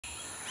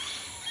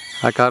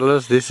Hi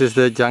Carlos, this is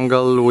the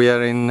jungle. We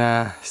are in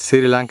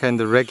Sri Lanka in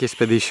the Rec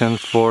expedition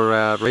for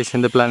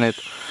Racing the Planet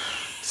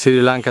Sri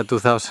Lanka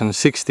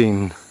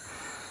 2016.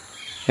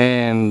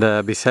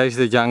 And besides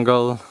the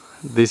jungle,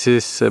 this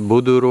is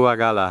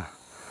Budugala.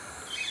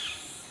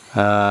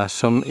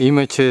 Some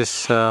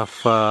images of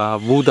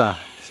Buddha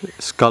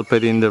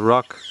sculpted in the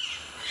rock,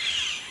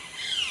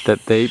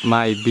 that they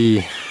might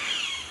be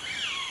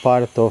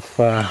part of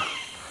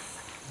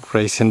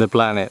Racing the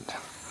Planet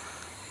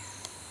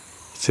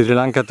Sri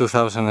Lanka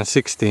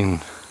 2016.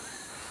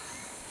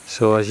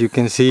 So as you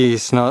can see,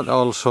 it's not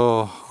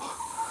also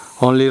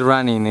only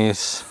running,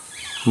 it's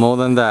more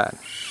than that.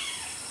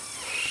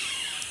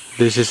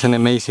 This is an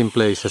amazing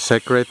place, a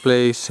sacred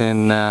place,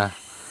 and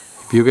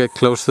if you get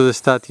close to the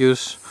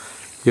statues,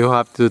 you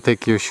have to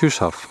take your shoes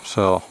off,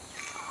 so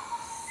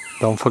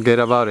don't forget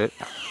about it.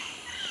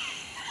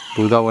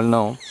 Buddha will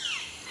know.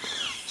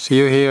 See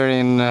you here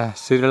in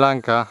Sri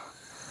Lanka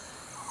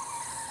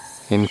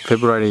in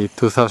February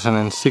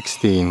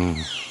 2016.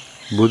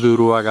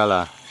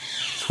 Budugala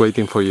is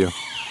waiting for you.